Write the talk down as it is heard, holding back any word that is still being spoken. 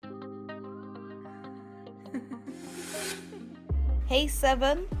Hey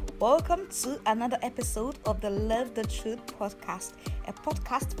Seven, welcome to another episode of the Love the Truth podcast, a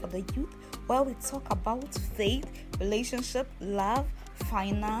podcast for the youth where we talk about faith, relationship, love,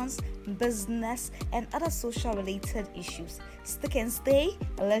 finance, business, and other social related issues. Stick and stay,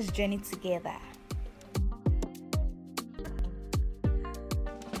 let's journey together.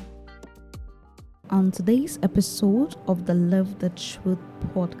 On today's episode of the Love the Truth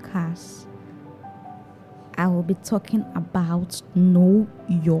podcast, I will be talking about know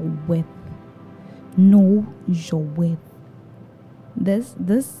your worth. Know your worth. This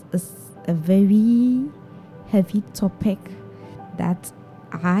is a very heavy topic that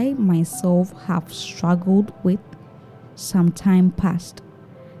I myself have struggled with some time past.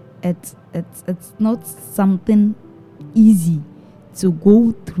 It's not something easy to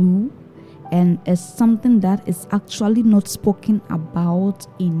go through, and it's something that is actually not spoken about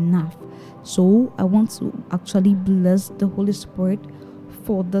enough. So I want to actually bless the Holy Spirit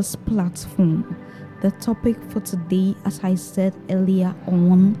for this platform. The topic for today, as I said earlier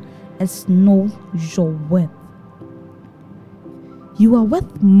on, is know your worth. You are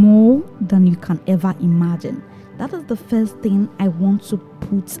worth more than you can ever imagine. That is the first thing I want to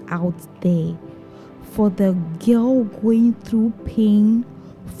put out there. For the girl going through pain,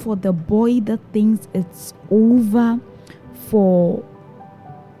 for the boy that thinks it's over, for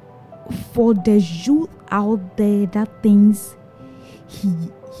the youth out there that thinks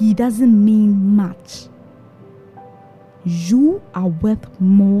he doesn't mean much. You are worth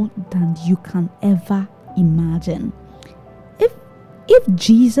more than you can ever imagine. If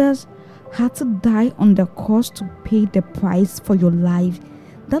Jesus had to die on the cross to pay the price for your life,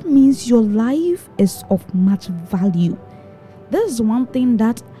 that means your life is of much value. This is one thing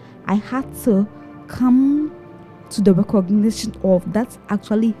that I had to come to the recognition of that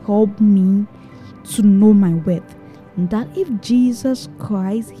actually helped me to know my worth. That if Jesus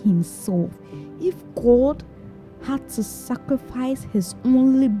Christ himself, if God had to sacrifice his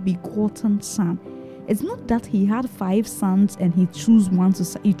only begotten son, it's not that he had 5 sons and he chose one to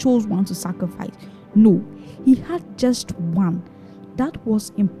sacrifice. No, he had just one that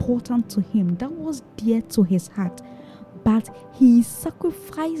was important to him, that was dear to his heart. But he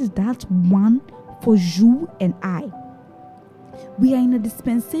sacrificed that one for you and I. We are in a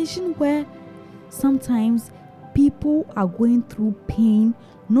dispensation where sometimes people are going through pain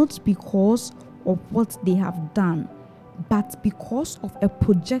not because of what they have done, but because of a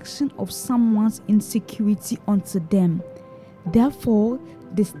projection of someone's insecurity onto them. Therefore,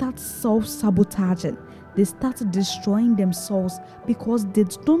 they start self-sabotaging. They start destroying themselves because they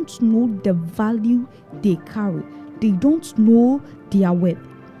don't know the value they carry. They don't know their worth.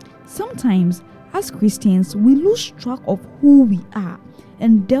 Sometimes, as Christians, we lose track of who we are,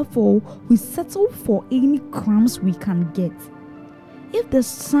 and therefore we settle for any crumbs we can get. If the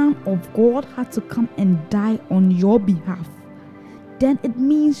Son of God had to come and die on your behalf, then it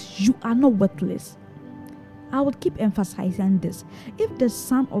means you are not worthless. I would keep emphasizing this. If the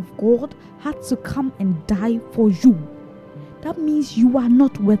Son of God had to come and die for you, that means you are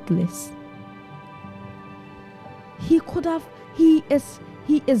not worthless. He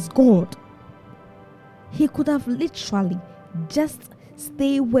is God. He could have literally just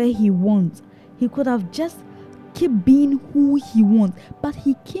stay where he wants. He could have just keep being who he wants. But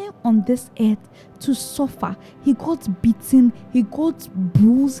he came on this earth to suffer. He got beaten. He got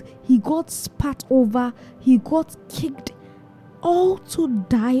bruised. He got spat over. He got kicked. All to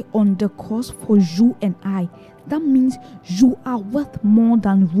die on the cross for you and I. That means you are worth more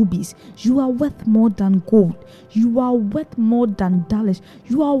than rubies. You are worth more than gold. You are worth more than dollars.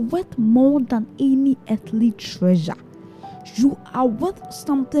 You are worth more than any earthly treasure. You are worth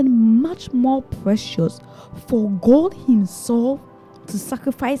something much more precious for God himself to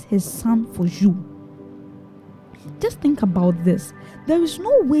sacrifice his son for you. Just think about this. There is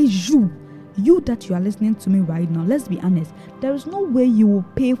no way you that you are listening to me right now, let's be honest, there is no way you will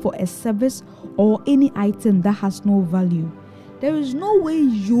pay for a service or any item that has no value. There is no way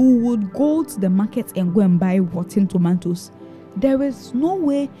you would go to the market and go and buy rotten tomatoes. There is no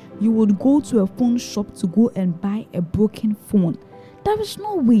way you would go to a phone shop to go and buy a broken phone. There is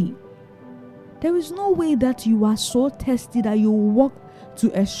no way. There is no way that you are so thirsty that you will walk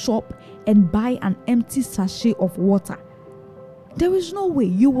to a shop and buy an empty sachet of water. There is no way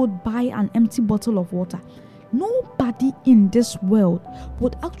you would buy an empty bottle of water. Nobody in this world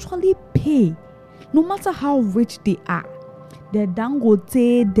would actually pay, no matter how rich they are. The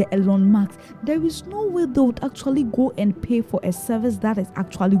Dangote, the Elon Musk, there is no way they would actually go and pay for a service that is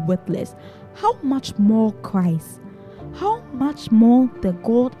actually worthless. How much more Christ? how much more the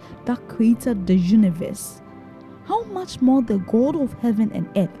God that created the universe? How much more the God of heaven and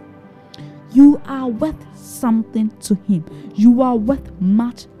earth? You are worth something to Him. You are worth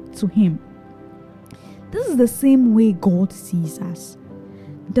much to Him. This is the same way God sees us.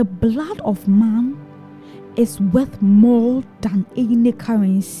 The blood of man is worth more than any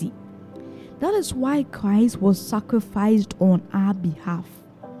currency. That is why Christ was sacrificed on our behalf.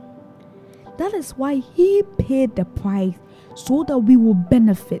 That is why He paid the price so that we will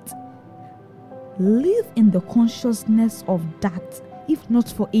benefit. Live in the consciousness of that, if not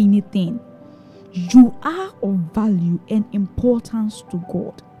for anything. You are of value and importance to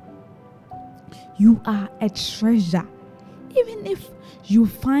God. You are a treasure. Even if you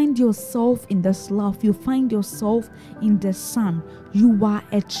find yourself in the slough, you find yourself in the sun, you are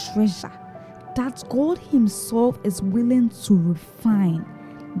a treasure that God Himself is willing to refine.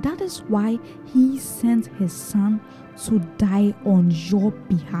 That is why He sent His Son to die on your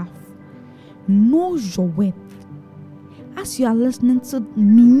behalf. Know your worth. As you are listening to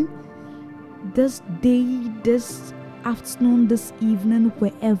me this day, this afternoon, this evening,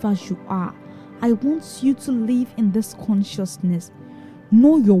 wherever you are, I want you to live in this consciousness.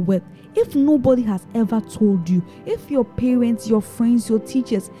 Know your worth. If nobody has ever told you, if your parents, your friends, your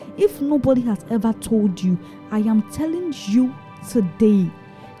teachers, if nobody has ever told you, I am telling you today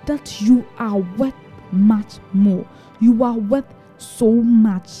that you are worth much more. You are worth so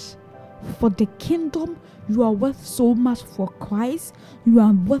much for the kingdom. You are worth so much for Christ. You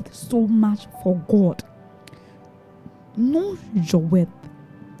are worth so much for God. Know your worth.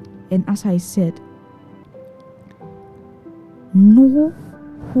 And as I said, know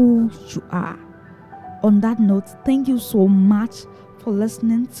who you are. On that note, thank you so much for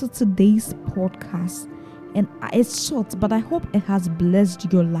listening to today's podcast. And it's short, but I hope it has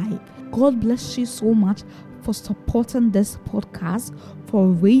blessed your life. God bless you so much for supporting this podcast, for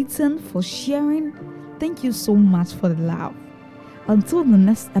rating, for sharing. Thank you so much for the love. Until the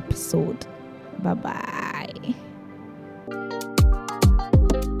next episode, bye-bye.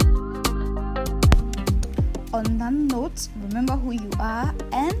 On that note, remember who you are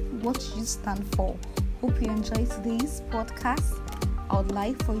and what you stand for. Hope you enjoyed today's podcast. I would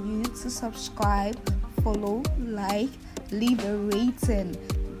like for you to subscribe, follow, like, leave a rating.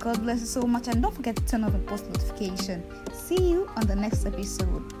 God bless you so much, and don't forget to turn on the post notification. See you on the next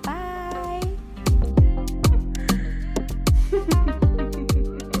episode. Bye.